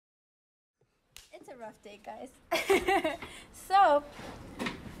It's a rough day, guys. So,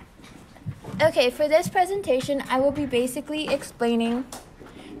 okay, for this presentation, I will be basically explaining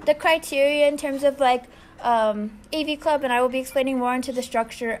the criteria in terms of AV Club, and I will be explaining more into the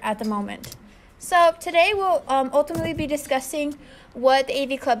structure at the moment. So today we'll ultimately be discussing what the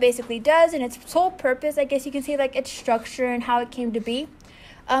AV Club basically does and its sole purpose, I guess you can say, like its structure and how it came to be.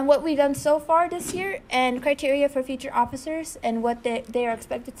 What we've done so far this year and criteria for future officers and what they are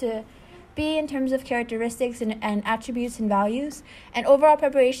expected to be in terms of characteristics and attributes and values, and overall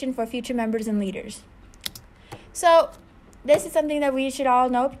preparation for future members and leaders. So this is something that we should all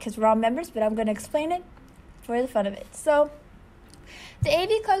know because we're all members, but I'm going to explain it for the fun of it. So the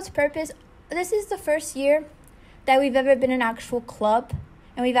AV Club's purpose, this is the first year that we've ever been an actual club,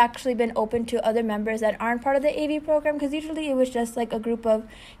 and we've actually been open to other members that aren't part of the AV program, because usually it was just like a group of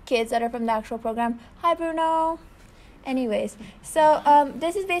kids that are from the actual program. Hi, Bruno. Anyways, so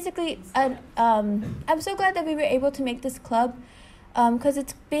this is basically I'm so glad that we were able to make this club, because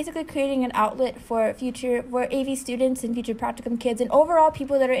it's basically creating an outlet for AV students and future practicum kids and overall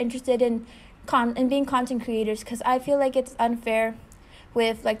people that are interested in being content creators, because I feel like it's unfair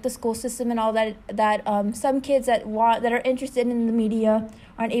with like the school system and all that some kids that are interested in the media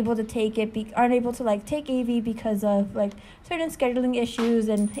aren't able to take AV because of like certain scheduling issues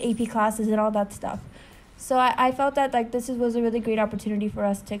and AP classes and all that stuff. So I felt that like this was a really great opportunity for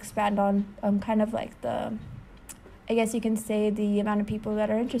us to expand on kind of like the, I guess you can say, the amount of people that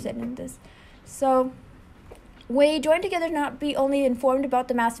are interested in this. So we joined together to not be only informed about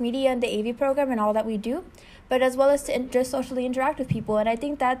the mass media and the AV program and all that we do, but as well as to just socially interact with people. And I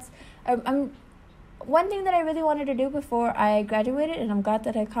think that's one thing that I really wanted to do before I graduated, and I'm glad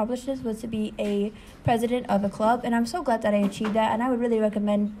that I accomplished this, was to be a president of a club. And I'm so glad that I achieved that, and I would really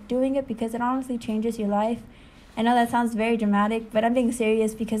recommend doing it because it honestly changes your life. I know that sounds very dramatic, but I'm being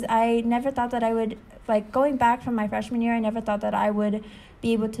serious because I never thought that I would, going back from my freshman year, I never thought that I would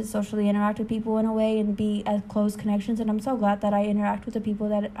be able to socially interact with people in a way and be as close connections. And I'm so glad that I interact with the people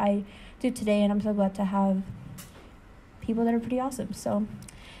that I do today, and I'm so glad to have people that are pretty awesome. So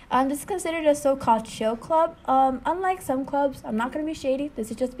this is considered a so-called chill club. Unlike some clubs, I'm not going to be shady, this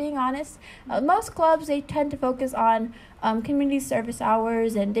is just being honest. Most clubs, they tend to focus on community service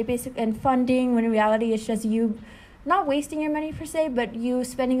hours and and funding, when in reality it's just you not wasting your money per se, but you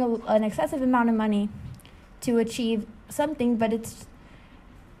spending an excessive amount of money to achieve something. But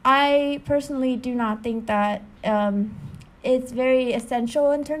I personally do not think that it's very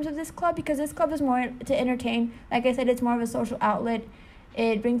essential in terms of this club, because this club is more to entertain. Like I said, it's more of a social outlet.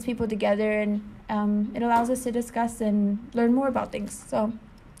 It brings people together, and it allows us to discuss and learn more about things. So,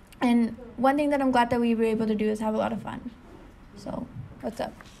 and one thing that I'm glad that we were able to do is have a lot of fun. So, what's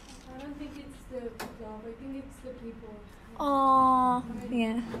up? I don't think it's the club. I think it's the people. Aww,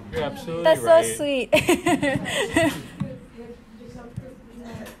 yeah. You're absolutely That's right. so sweet.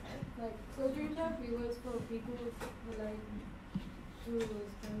 Culture stuff, it was for people who like to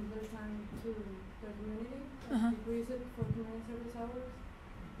spend their time to the community. People use it for community service hours.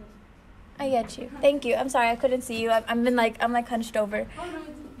 I get you. Thank you. I'm sorry I couldn't see you. I'm hunched over. Oh no,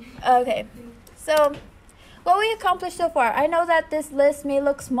 it's Okay. So, what we accomplished so far. I know that this list may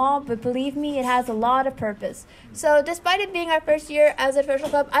look small, but believe me, it has a lot of purpose. So, despite it being our first year as a social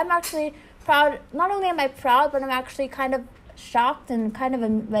club, I'm actually proud. Not only am I proud, but I'm actually kind of shocked and kind of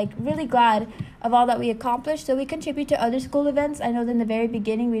really glad of all that we accomplished. So we contribute to other school events. I know that in the very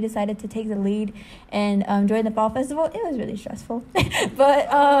beginning we decided to take the lead and join the fall festival. It was really stressful. But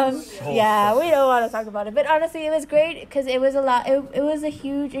yeah, we don't want to talk about it, but honestly it was great because it was it was a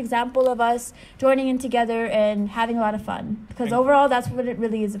huge example of us joining in together and having a lot of fun, because overall that's what it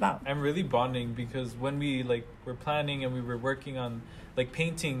really is about. I'm really bonding, because when we were planning and we were working on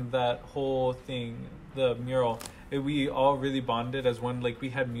painting that whole thing, the mural, we all really bonded as one. We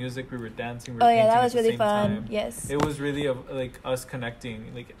had music, we were dancing, we were painting that was at the really same fun. time. Yes, it was really us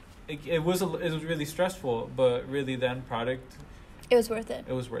connecting. It was really stressful, but really the end product, it was worth it.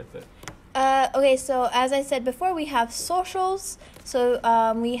 It was worth it. Okay, so as I said before, we have socials. So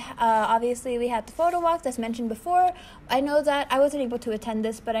we obviously we had the photo walk that's mentioned before. I know that I wasn't able to attend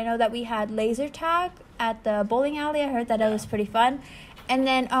this, but I know that we had laser tag at the bowling alley. I heard that it was pretty fun. And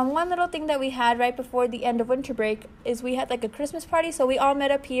then one little thing that we had right before the end of winter break is we had a Christmas party. So we all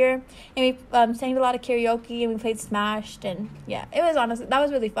met up here and we sang a lot of karaoke and we played Smashed. And yeah, it was honestly, that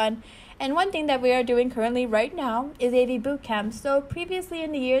was really fun. And one thing that we are doing currently right now is AV Bootcamp. So previously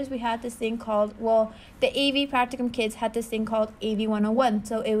in the years, we had this thing called, the AV practicum kids had this thing called AV 101.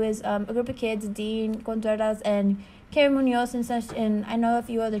 So it was a group of kids, Dean Contreras and Karen Munoz and such, and I know a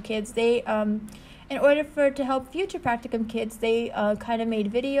few other kids. They in order to help future practicum kids, they kind of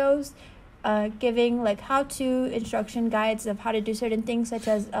made videos giving like how-to instruction guides of how to do certain things, such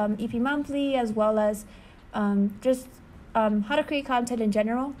as EP Monthly, as well as just how to create content in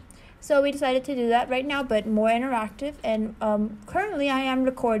general. So we decided to do that right now, but more interactive. And currently I am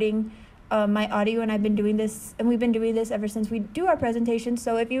recording my audio, and we've been doing this ever since we do our presentation.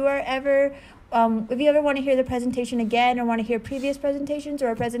 So if you ever want to hear the presentation again, or want to hear previous presentations or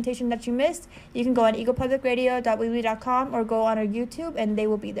a presentation that you missed, you can go on eaglepublicradio.weebly.com or go on our YouTube, and they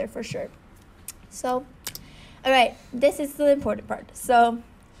will be there for sure. So, all right, this is the important part. So,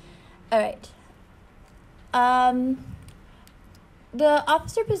 all right. The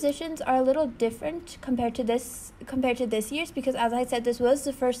officer positions are a little different compared to this year's, because as I said, this was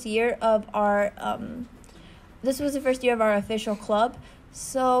the first year of our official club.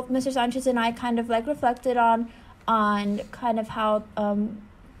 So Mr. Sanchez and I kind of like reflected on kind of how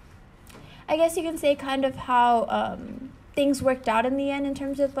I guess you can say kind of how things worked out in the end in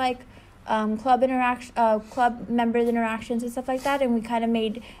terms of like club members interactions and stuff like that. And we kind of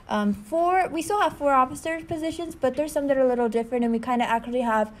made we still have 4 officer positions, but there's some that are a little different, and we kind of actually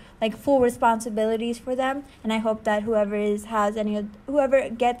have like full responsibilities for them. And I hope that whoever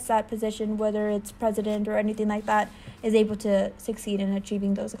gets that position, whether it's president or anything like that, is able to succeed in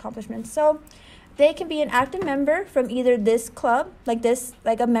achieving those accomplishments. So they can be an active member from either this club, like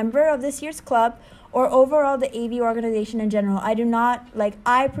a member of this year's club, or overall the AV organization in general. I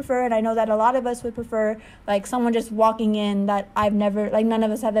prefer, and I know that a lot of us would prefer, like someone just walking in that none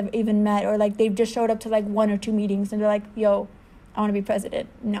of us have ever even met, or like they've just showed up to like 1 or 2 meetings and they're like, yo, I want to be president.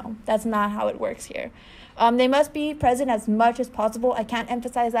 No, that's not how it works here. They must be present as much as possible. I can't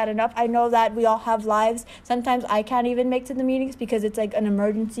emphasize that enough. I know that we all have lives. Sometimes I can't even make to the meetings because it's like an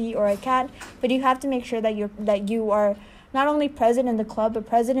emergency, or I can't. But you have to make sure that you are not only present in the club, but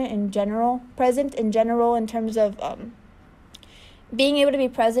present in general in terms of being able to be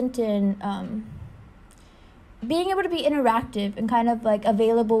present in being able to be interactive and kind of like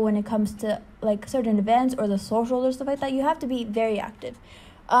available when it comes to like certain events or the social or stuff like that. You have to be very active.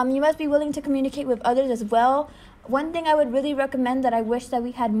 You must be willing to communicate with others as well. One thing I would really recommend that I wish that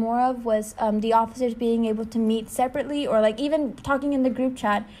we had more of was the officers being able to meet separately, or like even talking in the group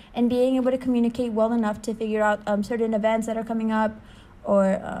chat and being able to communicate well enough to figure out certain events that are coming up,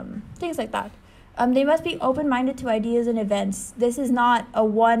 or things like that. They must be open-minded to ideas and events. This is not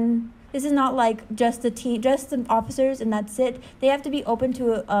like just the officers and that's it. They have to be open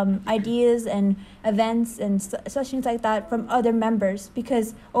to ideas and events and such things like that from other members,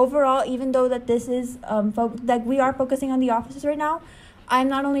 because overall, even though that this is that we are focusing on the officers right now, I'm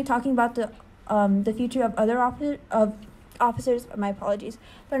not only talking about the future of other officers, my apologies,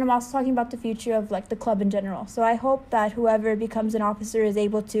 but I'm also talking about the future of like the club in general. So I hope that whoever becomes an officer is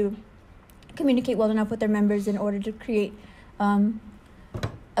able to communicate well enough with their members in order to create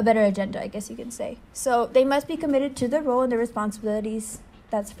a better agenda, I guess you can say. So they must be committed to their role and their responsibilities.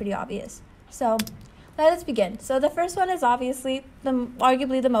 That's pretty obvious. So let us begin. So the first one is obviously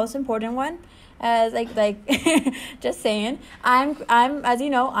arguably the most important one. As like just saying, I'm as you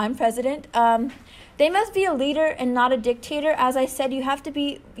know, I'm president. They must be a leader and not a dictator. As I said, you have to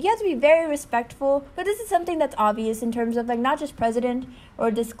be very respectful. But this is something that's obvious in terms of like not just president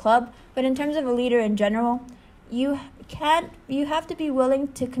or this club, but in terms of a leader in general. You have to be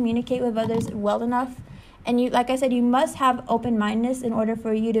willing to communicate with others well enough, and like I said, you must have open-mindedness in order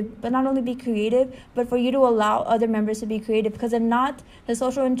for you to but not only be creative, but for you to allow other members to be creative, because if not, the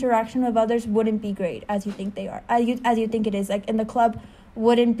social interaction with others wouldn't be great as you think they are, as you think it is, like in the club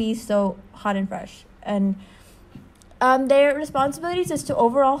wouldn't be so hot and fresh. And their responsibilities is to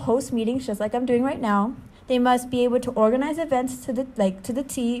overall host meetings just like I'm doing right now. They must be able to organize events to the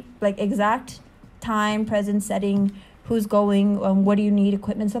T, like exact time, present, setting, who's going, what do you need,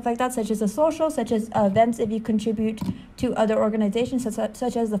 equipment, stuff like that, such as a social, such as events if you contribute to other organizations,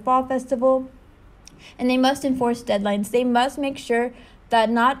 such as the fall festival. And they must enforce deadlines. They must make sure that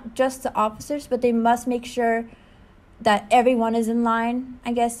not just the officers, but they must make sure that everyone is in line,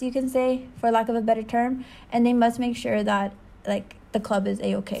 I guess you can say, for lack of a better term. And they must make sure that like the club is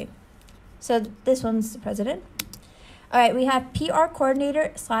A-okay. So this one's the president. All right, we have PR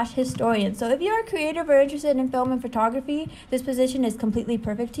coordinator / historian. So if you are creative or interested in film and photography, this position is completely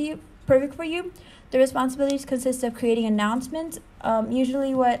perfect for you. The responsibilities consist of creating announcements.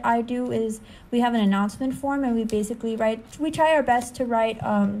 Usually what I do is we have an announcement form, and we try our best to write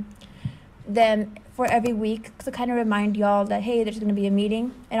them for every week to kind of remind y'all that, hey, there's going to be a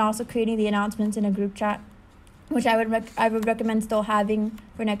meeting, and also creating the announcements in a group chat, which I would recommend still having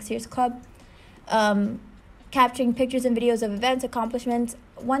for next year's club. Capturing pictures and videos of events, accomplishments.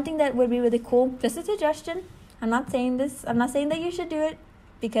 One thing that would be really cool, just a suggestion, I'm not saying that you should do it,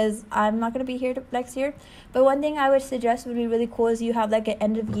 because I'm not going to be here next year. But one thing I would suggest would be really cool is you have like an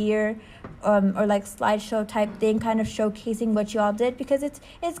end of year or like slideshow type thing, kind of showcasing what y'all did, because it's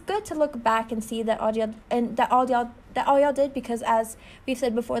good to look back and see that all y'all did, because as we've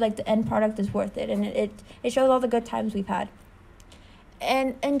said before, like the end product is worth it, and it shows all the good times we've had.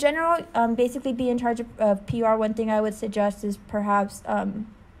 And in general, basically be in charge of PR. One thing I would suggest is perhaps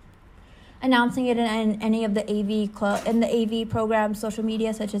announcing it in any of the AV club in the AV program social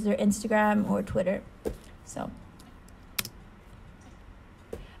media, such as their Instagram or Twitter. So,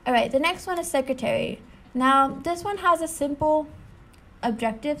 all right, the next one is secretary. Now, this one has a simple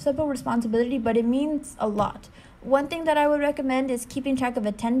objective, simple responsibility, but it means a lot. One thing that I would recommend is keeping track of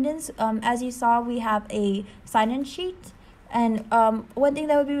attendance. As you saw, we have a sign-in sheet. And one thing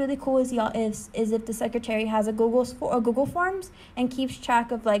that would be really cool is if the secretary has a Google Forms and keeps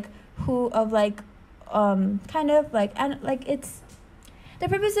track of like it's the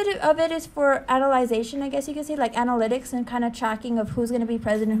purpose of it is for analyzation, I guess you could say, like analytics and kind of tracking of who's going to be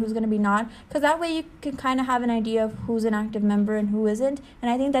present and who's going to be not, because that way you can kind of have an idea of who's an active member and who isn't.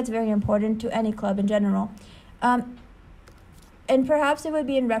 And I think that's very important to any club in general. And perhaps it would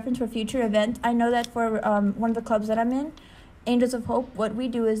be in reference for future events. I know that for one of the clubs that I'm in, Angels of Hope, what we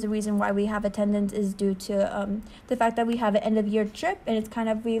do is the reason why we have attendance is due to the fact that we have an end-of-year trip, and it's kind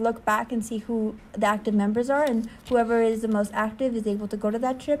of, we look back and see who the active members are, and whoever is the most active is able to go to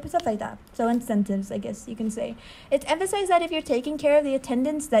that trip and stuff like that. So incentives, I guess you can say. It's emphasized that if you're taking care of the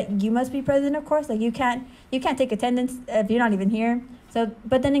attendance, that you must be present, of course. Like you can't take attendance if you're not even here. So,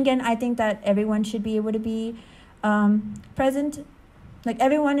 but then again, I think that everyone should be able to be present. Like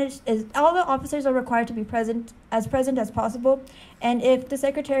everyone is all the officers are required to be present as possible, and if the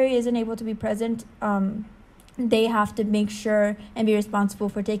secretary isn't able to be present, they have to make sure and be responsible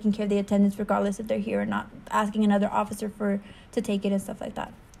for taking care of the attendance, regardless if they're here or not, asking another officer to take it and stuff like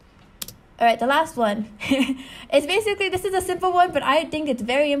that. All right, the last one. It's basically, this is a simple one, but I think it's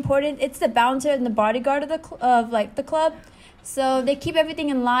very important. It's the bouncer and the bodyguard of the club. So they keep everything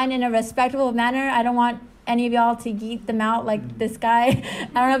in line in a respectable manner. I don't want any of y'all to geek them out like this guy.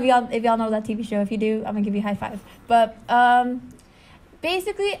 I don't know if y'all know that TV show. If you do, I'm gonna give you a high five. But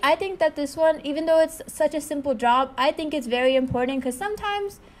basically, I think that this one, even though it's such a simple job, I think it's very important, because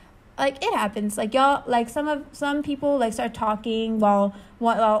sometimes, like, it happens. Like y'all, like some people like start talking while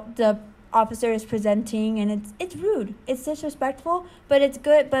the officer is presenting, and it's rude, it's disrespectful, but it's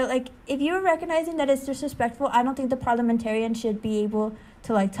good. But like, if you're recognizing that it's disrespectful, I don't think the parliamentarian should be able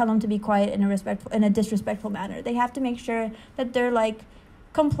to like tell them to be quiet in a disrespectful manner. They have to make sure that they're like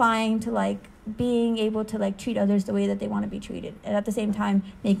complying to like being able to like treat others the way that they want to be treated, and at the same time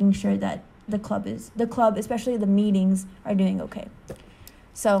making sure that the club, especially the meetings, are doing okay.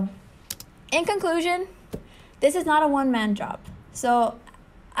 So in conclusion, this is not a one-man job. So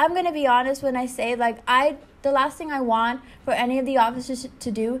I'm going to be honest when I say, like, the last thing I want for any of the officers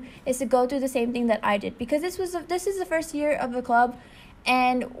to do is to go through the same thing that I did, because this is the first year of the club,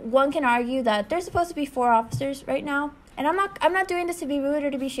 and one can argue that there's supposed to be 4 officers right now. And I'm not doing this to be rude or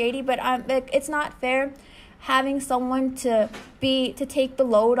to be shady, but it's not fair having someone to take the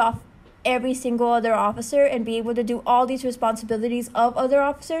load off every single other officer and be able to do all these responsibilities of other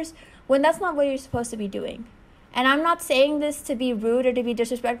officers when that's not what you're supposed to be doing. And I'm not saying this to be rude or to be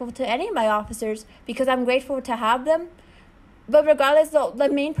disrespectful to any of my officers, because I'm grateful to have them. But regardless, the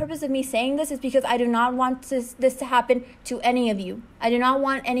main purpose of me saying this is because I do not want this to happen to any of you. I do not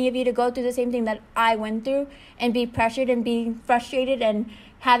want any of you to go through the same thing that I went through and be pressured and being frustrated and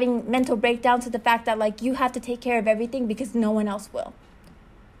having mental breakdowns to the fact that, like, you have to take care of everything because no one else will.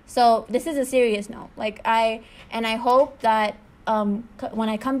 So this is a serious note. I hope that when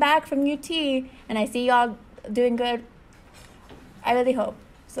I come back from UT and I see y'all doing good, I really hope.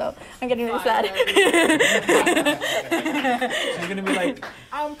 So I'm getting really sad. She's gonna be like,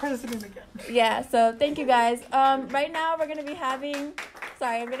 I'm president again. Yeah, so thank you guys. Right now we're gonna be having,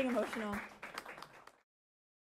 sorry, I'm getting emotional.